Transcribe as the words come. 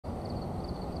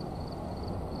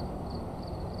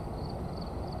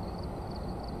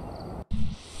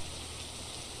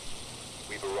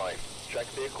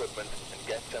check the equipment and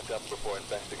get set up before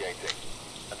investigating.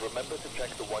 And remember to check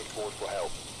the whiteboard for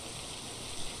help.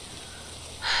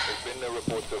 There's been no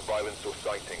reports of violence or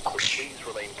sightings, but please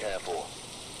remain careful.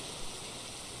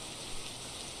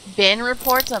 Been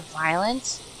reports of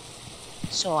violence?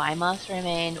 So I must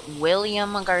remain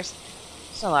William Garcia.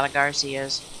 There's a lot of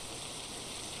Garcias.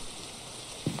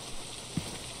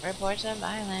 Reports of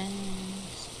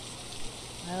violence.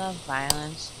 I love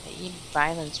violence. I eat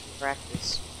violence for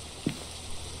breakfast.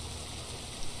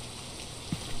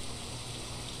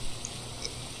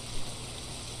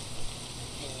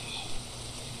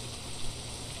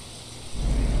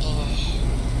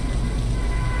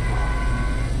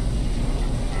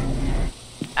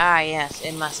 Ah, yes,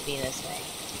 it must be this way.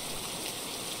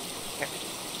 Perfect.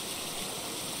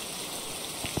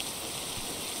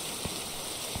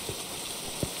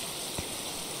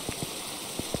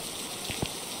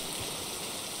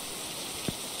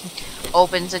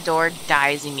 Opens the door,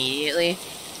 dies immediately.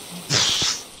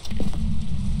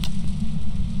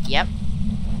 Yep.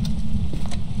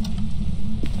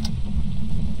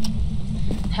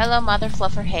 Hello, mother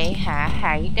fluffer. Hey, hi,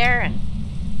 how you doing?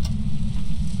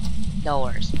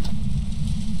 Doors.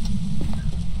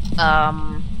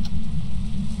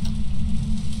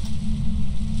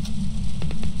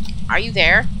 Are you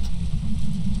there?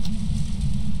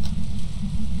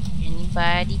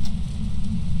 Anybody?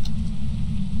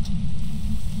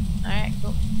 Alright,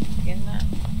 cool. Getting that.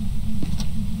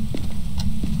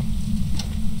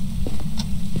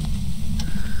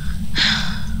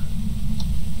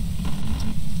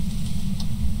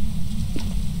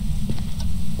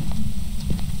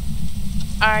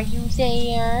 Are you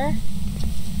there?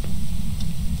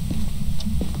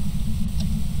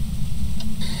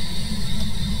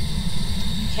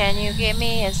 Can you give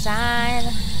me a sign?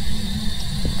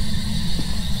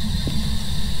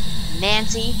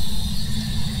 Nancy?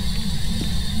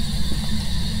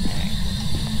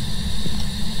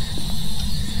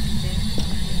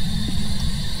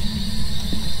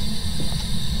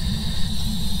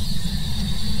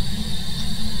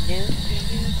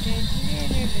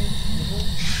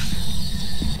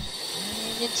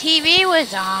 The TV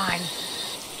was on.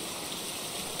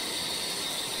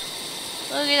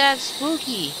 Look at that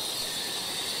spooky.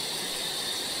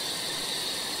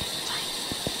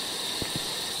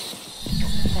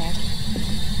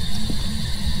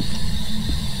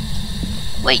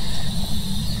 Wait,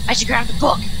 I should grab the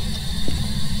book.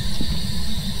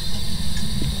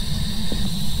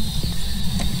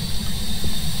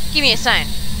 Give me a sign.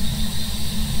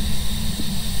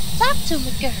 Talk to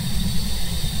me, girl.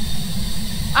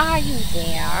 Are you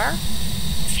there?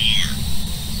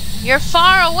 You're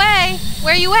far away.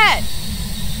 Where you at?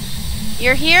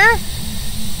 You're here?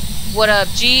 What up,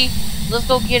 G? Let's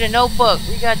go get a notebook.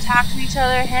 We gotta talk to each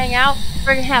other, hang out.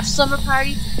 We're gonna have summer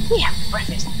party. We have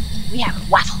breakfast. We have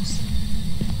waffles.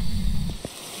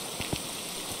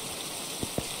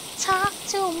 Talk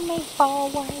to me,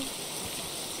 boy.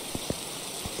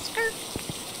 Skirt.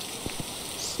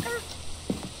 Skirt.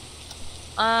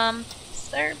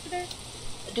 Sir,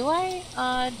 do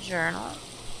I, journal?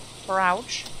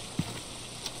 Crouch.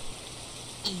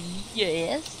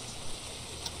 Yes.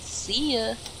 See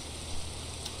ya.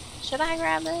 Should I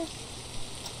grab this?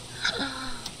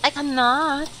 I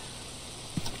cannot.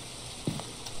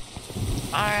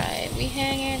 Alright, we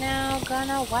hanging out,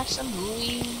 gonna watch some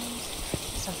movies,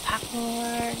 some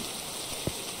popcorn.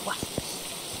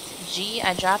 Waffles. G,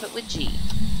 I drop it with G.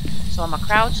 So I'm gonna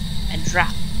crouch and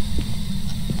drop.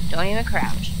 Don't even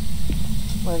crouch.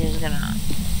 We're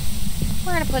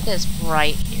gonna put this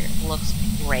right here. It looks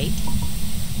great.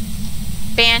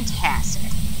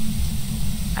 Fantastic.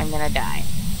 I'm gonna die.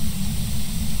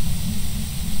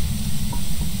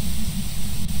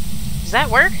 Does that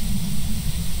work?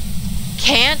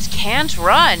 Can't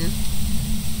run.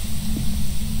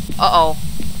 Uh-oh.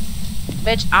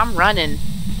 Bitch, I'm running.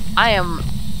 I am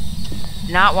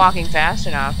not walking fast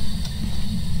enough.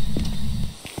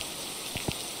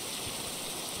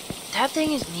 That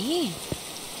thing is mean.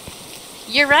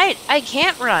 You're right, I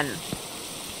can't run.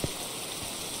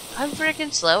 I'm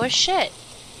freaking slow as shit.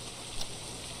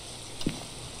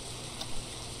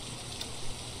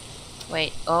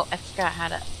 Wait, oh, I forgot how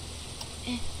to...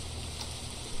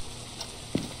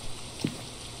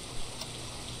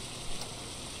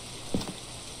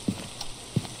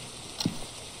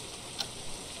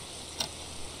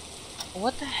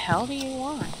 What the hell do you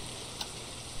want?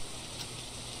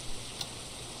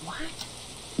 What?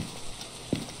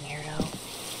 Weirdo.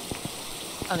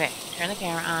 Okay, turn the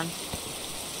camera on.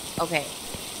 Okay,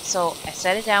 so I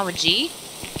set it down with G.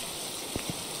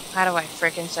 How do I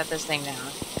frickin' set this thing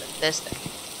down? This thing.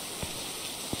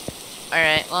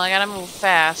 Alright, well I gotta move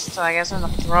fast, so I guess I'm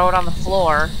gonna throw it on the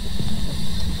floor.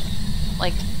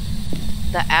 Like,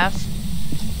 the F.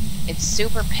 It's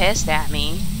super pissed at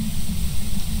me.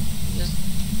 Just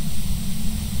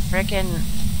frickin'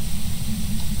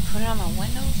 put it on the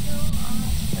windowsill? Oh,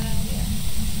 that's a good idea.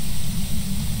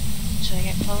 Should I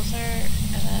get closer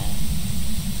and then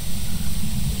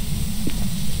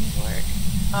work?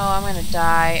 Oh, I'm gonna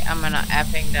die. I'm gonna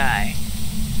effing die.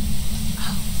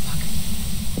 Oh, fuck.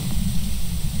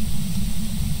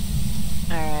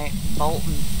 Alright,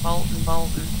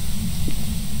 bolting.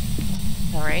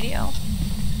 The radio?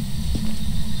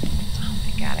 Oh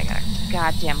my god, I gotta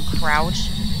goddamn crouch.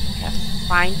 I gotta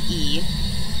find E.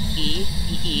 E.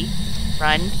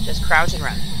 Run. Just crouch and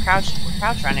run. Crouch. We're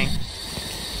crouch running.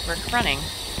 We're running.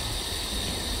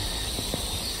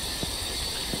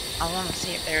 I want to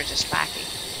see if there's a Sparky.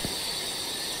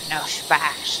 No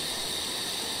sparks.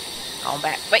 Going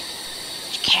back. Wait.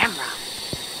 The camera.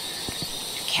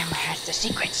 The camera has the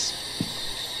secrets.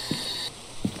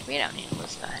 We don't need to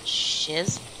listen to that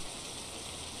shiz.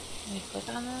 Can we click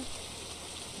on this?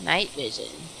 Night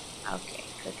vision. Okay.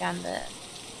 Click on the...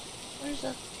 Where's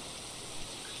the...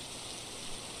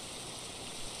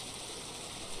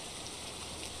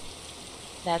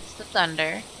 That's the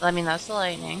thunder. I mean, that's the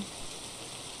lightning.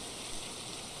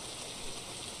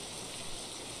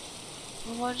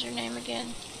 What was your name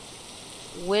again?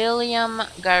 William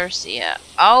Garcia.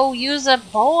 Oh, you's a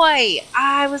boy.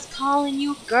 I was calling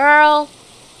you girl.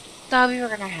 Thought we were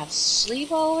gonna have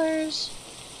sleepovers.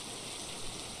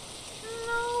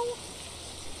 No.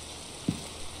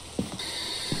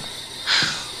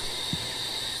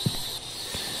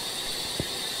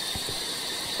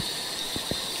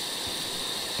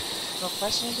 What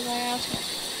questions do I ask him?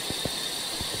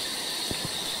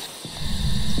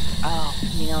 Oh,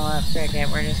 you know what? Forget.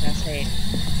 We're just gonna say,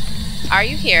 are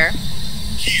you here?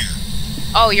 Here.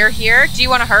 Oh, you're here? Do you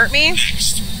want to hurt me?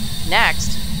 Next.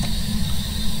 Next.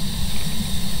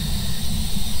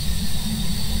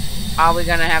 Are we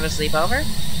gonna have a sleepover?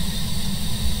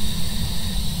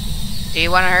 Do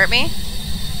you want to hurt me?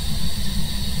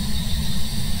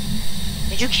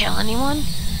 Did you kill anyone?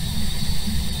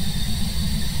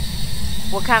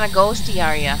 What kind of ghosty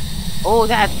are you? Oh,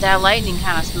 that lightning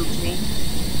kind of spooked me.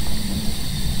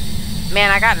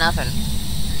 Man, I got nothing.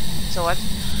 So what?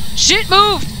 Shit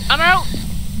moved! I'm out!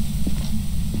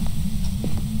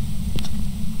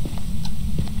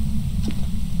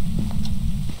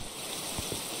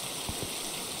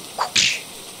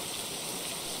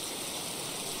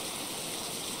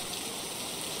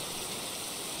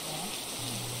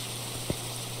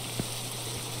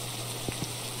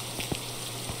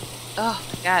 Oh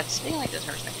my god, sitting like this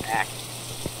hurts my back.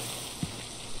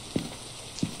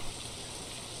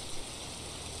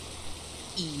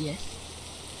 Yes.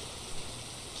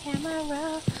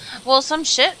 Camera. Well, some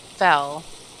shit fell.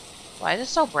 Why is it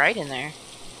so bright in there?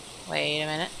 Wait a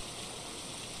minute.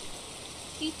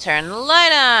 He turned the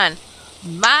light on.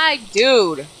 My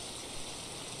dude.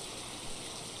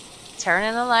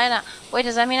 Turning the light on. Wait,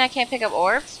 does that mean I can't pick up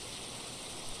orbs?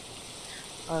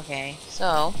 Okay,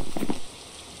 so.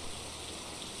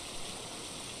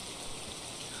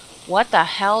 What the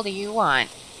hell do you want?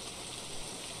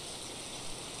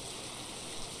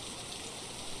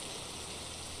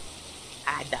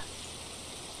 Add.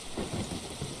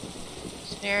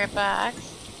 Spirit box.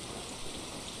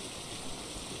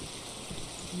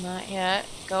 Not yet.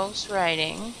 Ghost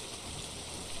writing.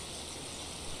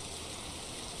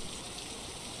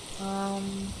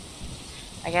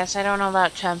 I guess I don't know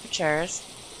about temperatures.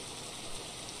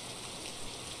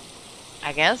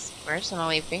 I guess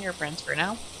personally fingerprints for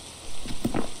now.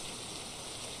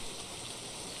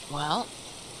 Well,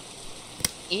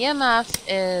 EMF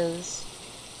is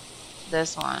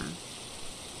this one.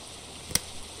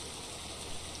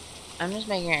 I'm just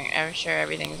making sure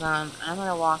everything's on. I'm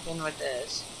gonna walk in with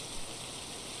this.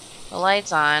 The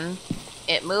light's on.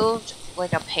 It moved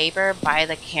like a paper by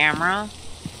the camera.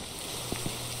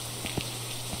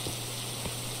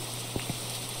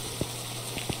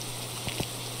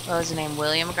 What was the name?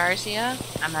 William Garcia?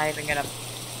 I'm not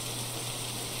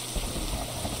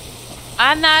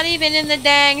even in the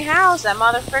dang house. That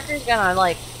motherfucker's gonna,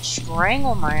 like,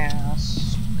 strangle my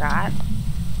ass. Scott.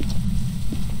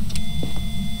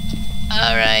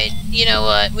 Alright, you know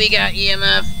what? We got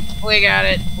EMF. We got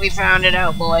it. We found it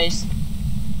out, boys.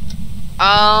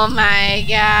 Oh my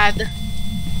god.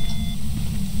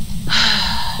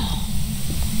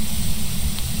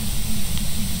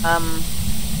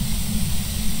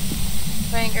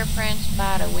 Fingerprints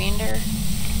by the window.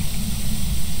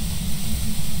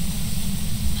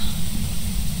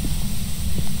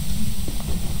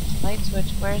 light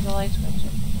switch. Where's the light switch?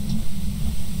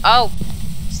 Oh!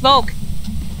 Smoke!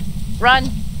 Run!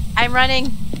 I'm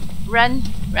running! Run!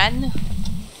 Run!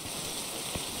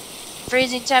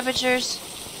 Freezing temperatures!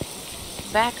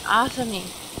 Back off of me!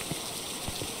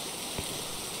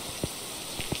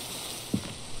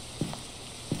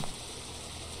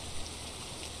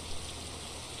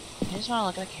 I just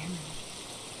want to look at the camera.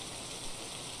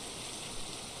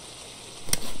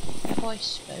 That boy's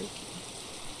spooky.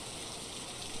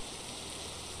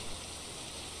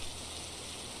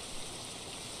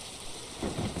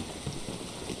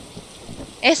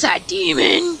 It's a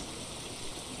demon!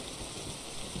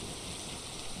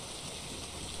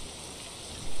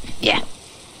 Yeah.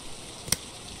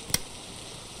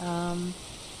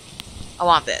 I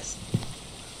want this.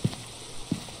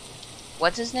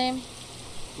 What's his name?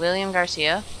 William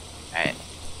Garcia? Alright.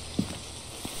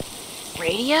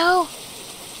 Radio?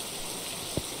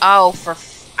 Oh,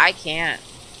 I can't.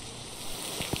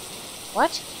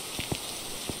 What?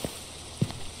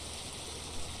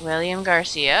 William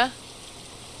Garcia?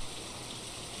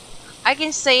 I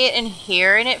can say it in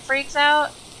here and it freaks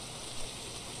out?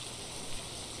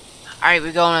 Alright,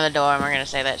 we're going to the door and we're gonna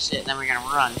say that shit and then we're gonna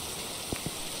run.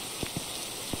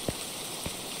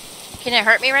 Can it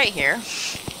hurt me right here?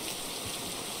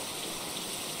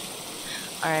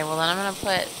 Alright, well then I'm gonna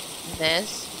put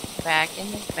this back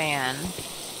in the van.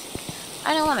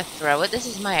 I don't want to throw it. This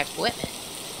is my equipment.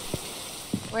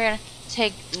 We're gonna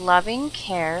take loving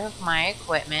care of my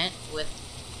equipment with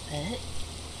it.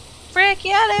 Frick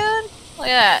yeah, dude! Look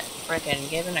at that. Frickin'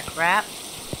 giving a crap.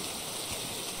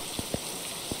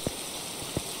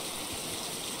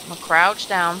 I'm gonna crouch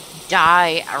down,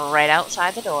 die right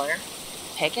outside the door,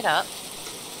 pick it up,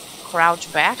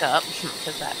 crouch back up,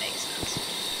 because that makes sense.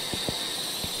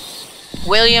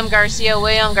 William Garcia,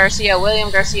 William Garcia, William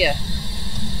Garcia.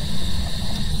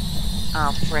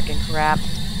 Oh, frickin' crap.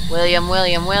 William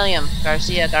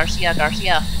Garcia, Garcia,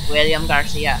 Garcia. William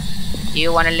Garcia. Do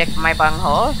you want to lick my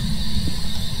bunghole?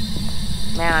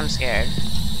 Man, I'm scared.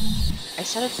 I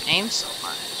said its name so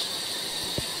much.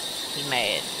 He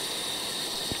made.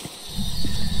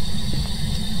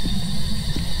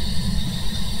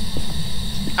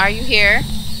 Are you here?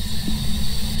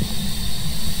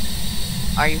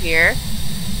 Are you here?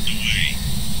 Away.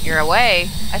 You're away?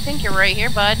 I think you're right here,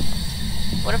 bud.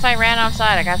 What if I ran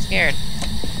outside? I got scared.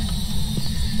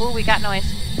 Ooh, we got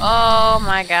noise. Oh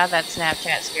my god, that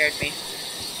Snapchat scared me.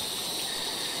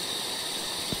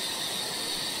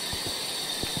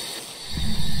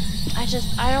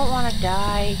 I don't want to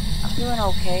die. I'm doing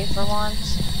okay for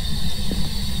once.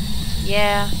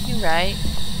 Yeah, you're right.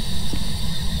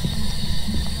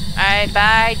 Alright,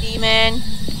 bye, demon.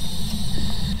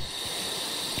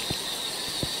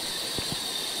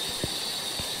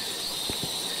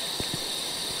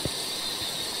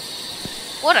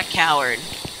 What a coward.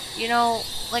 You know,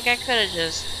 like I could have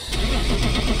just...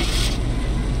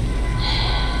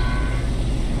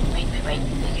 Wait.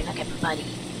 Look at my buddy.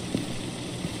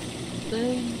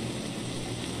 Boom.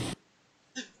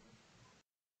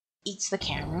 Eats the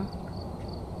camera.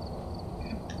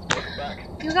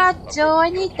 You got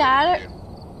 $20?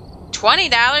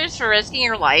 $20 for risking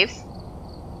your life?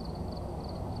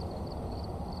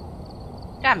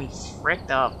 Got me fricked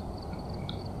up.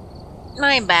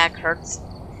 My back hurts.